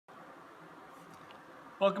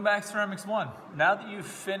Welcome back to Ceramics 1. Now that you've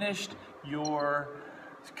finished your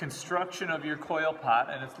construction of your coil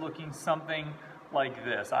pot and it's looking something like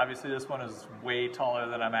this. Obviously this one is way taller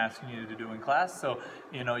than I'm asking you to do in class, so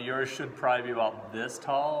yours should probably be about this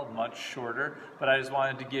tall, much shorter, but I just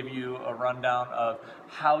wanted to give you a rundown of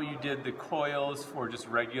how you did the coils for just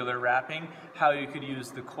regular wrapping, how you could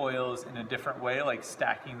use the coils in a different way, like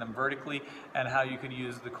stacking them vertically, and how you could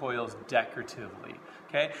use the coils decoratively,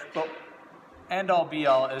 okay? But end all be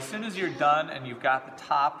all, as soon as you're done and you've got the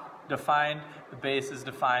top defined, the base is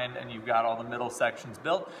defined, and you've got all the middle sections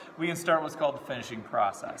built, we can start what's called the finishing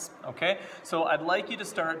process, okay? So I'd like you to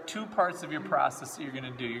start two parts of your process that you're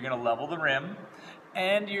gonna do. You're gonna level the rim,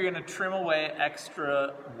 and you're gonna trim away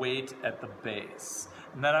extra weight at the base.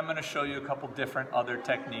 And then I'm gonna show you a couple different other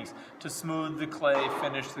techniques to smooth the clay,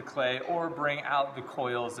 finish the clay, or bring out the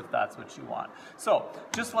coils if that's what you want. So,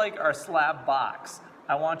 just like our slab box,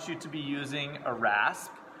 I want you to be using a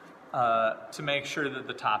rasp to make sure that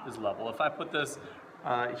the top is level. If I put this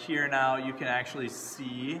here now, you can actually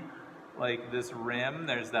see like this rim,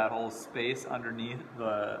 there's that whole space underneath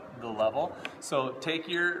the level. So take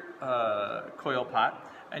your coil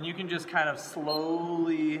pot and you can just kind of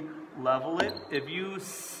slowly level it. If you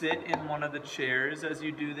sit in one of the chairs as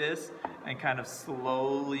you do this and kind of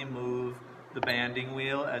slowly move the banding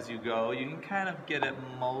wheel as you go, you can kind of get it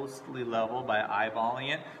mostly level by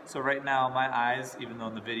eyeballing it. So right now my eyes, even though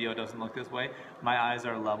in the video it doesn't look this way, my eyes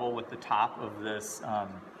are level with the top of this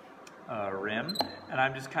rim, and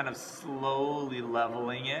I'm just kind of slowly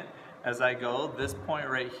leveling it as I go. This point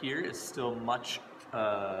right here is still much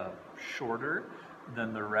shorter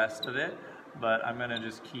than the rest of it, but I'm gonna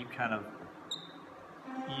just keep kind of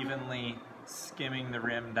evenly skimming the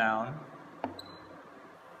rim down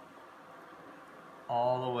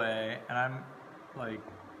all the way, and I'm like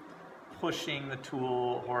pushing the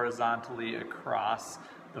tool horizontally across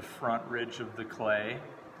the front ridge of the clay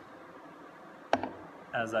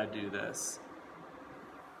as I do this.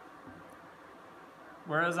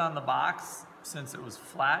 Whereas on the box, since it was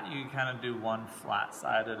flat, you can kind of do one flat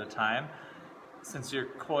side at a time. Since your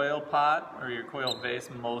coil pot or your coil vase,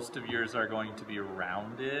 most of yours are going to be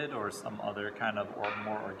rounded or some other kind of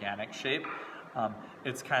more organic shape.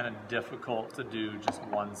 It's kind of difficult to do just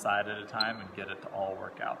one side at a time and get it to all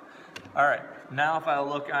work out. All right, now if I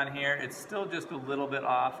look on here, it's still just a little bit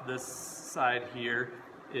off. This side here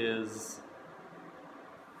is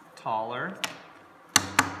taller.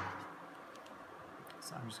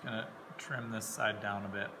 So I'm just gonna trim this side down a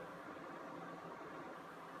bit.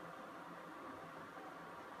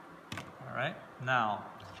 All right, now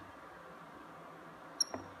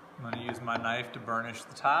I'm gonna use my knife to burnish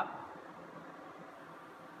the top.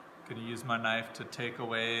 I'm gonna use my knife to take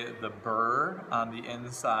away the burr on the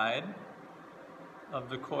inside of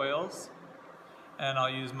the coils, and I'll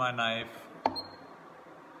use my knife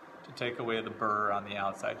to take away the burr on the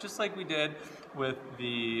outside, just like we did with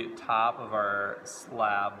the top of our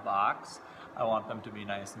slab box. I want them to be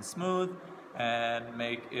nice and smooth and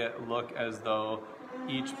make it look as though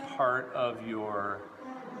each part of your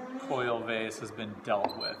coil vase has been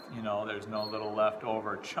dealt with. There's no little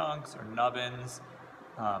leftover chunks or nubbins,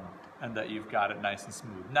 and that you've got it nice and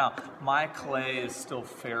smooth. Now, my clay is still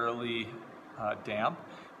fairly damp.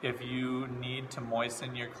 If you need to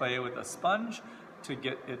moisten your clay with a sponge to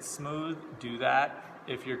get it smooth, do that.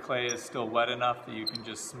 If your clay is still wet enough that you can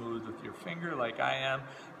just smooth with your finger like I am,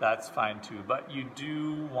 that's fine too. But you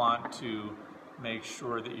do want to make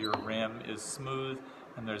sure that your rim is smooth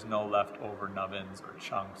and there's no leftover nubbins or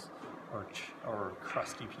chunks or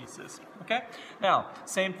crusty pieces, okay? Now,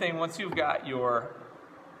 same thing, once you've got your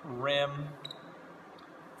rim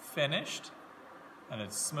finished and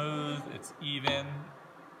it's smooth, it's even,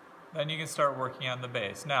 then you can start working on the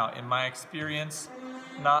base. Now, in my experience,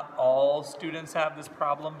 not all students have this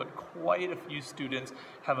problem, but quite a few students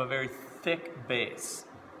have a very thick base.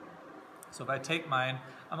 So if I take mine,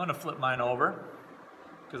 I'm gonna flip mine over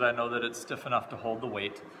because I know that it's stiff enough to hold the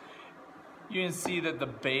weight. You can see that the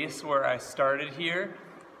base where I started here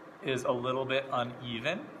is a little bit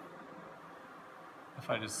uneven. If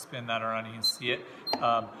I just spin that around, you can see it.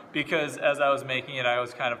 Because as I was making it, I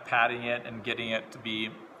was kind of patting it and getting it to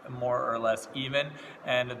be more or less even,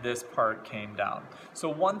 and this part came down. So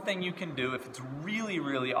one thing you can do if it's really,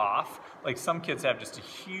 really off, like some kids have just a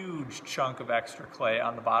huge chunk of extra clay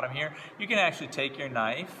on the bottom here, you can actually take your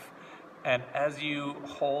knife and as you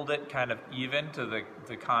hold it kind of even to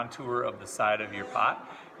the contour of the side of your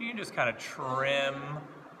pot, you can just kind of trim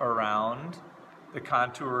around the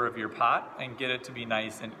contour of your pot and get it to be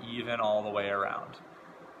nice and even all the way around.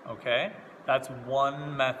 Okay? That's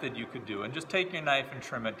one method you could do, and just take your knife and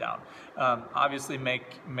trim it down. Obviously,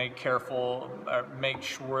 make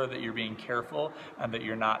sure that you're being careful and that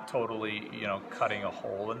you're not totally, cutting a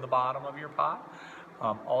hole in the bottom of your pot.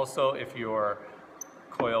 Also, if your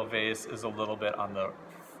coil vase is a little bit on the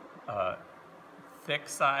thick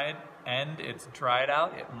side and it's dried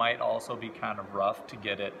out, it might also be kind of rough to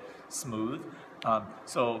get it smooth.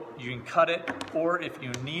 So you can cut it, or if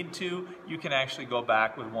you need to, you can actually go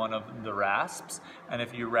back with one of the rasps, and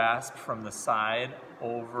if you rasp from the side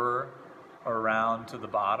over around to the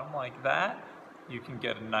bottom like that, you can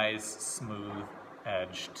get a nice smooth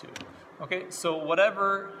edge too. Okay, so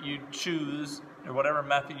whatever you choose, or whatever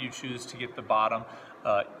method you choose to get the bottom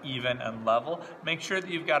even and level, make sure that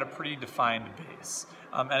you've got a pretty defined base.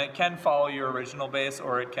 And it can follow your original base,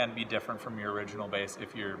 or it can be different from your original base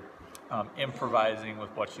if you're improvising with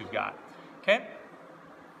what you've got. Okay,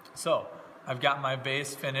 so I've got my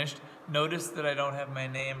base finished. Notice that I don't have my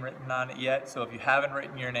name written on it yet, so if you haven't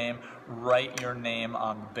written your name, write your name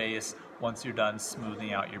on the base once you're done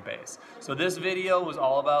smoothing out your base. So this video was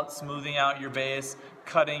all about smoothing out your base,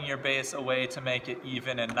 cutting your base away to make it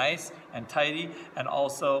even and nice and tidy, and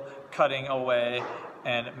also cutting away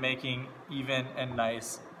and making even and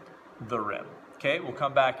nice the rim. Okay, we'll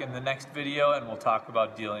come back in the next video and we'll talk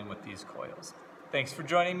about dealing with these coils. Thanks for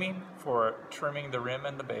joining me for trimming the rim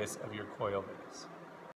and the base of your coil vase.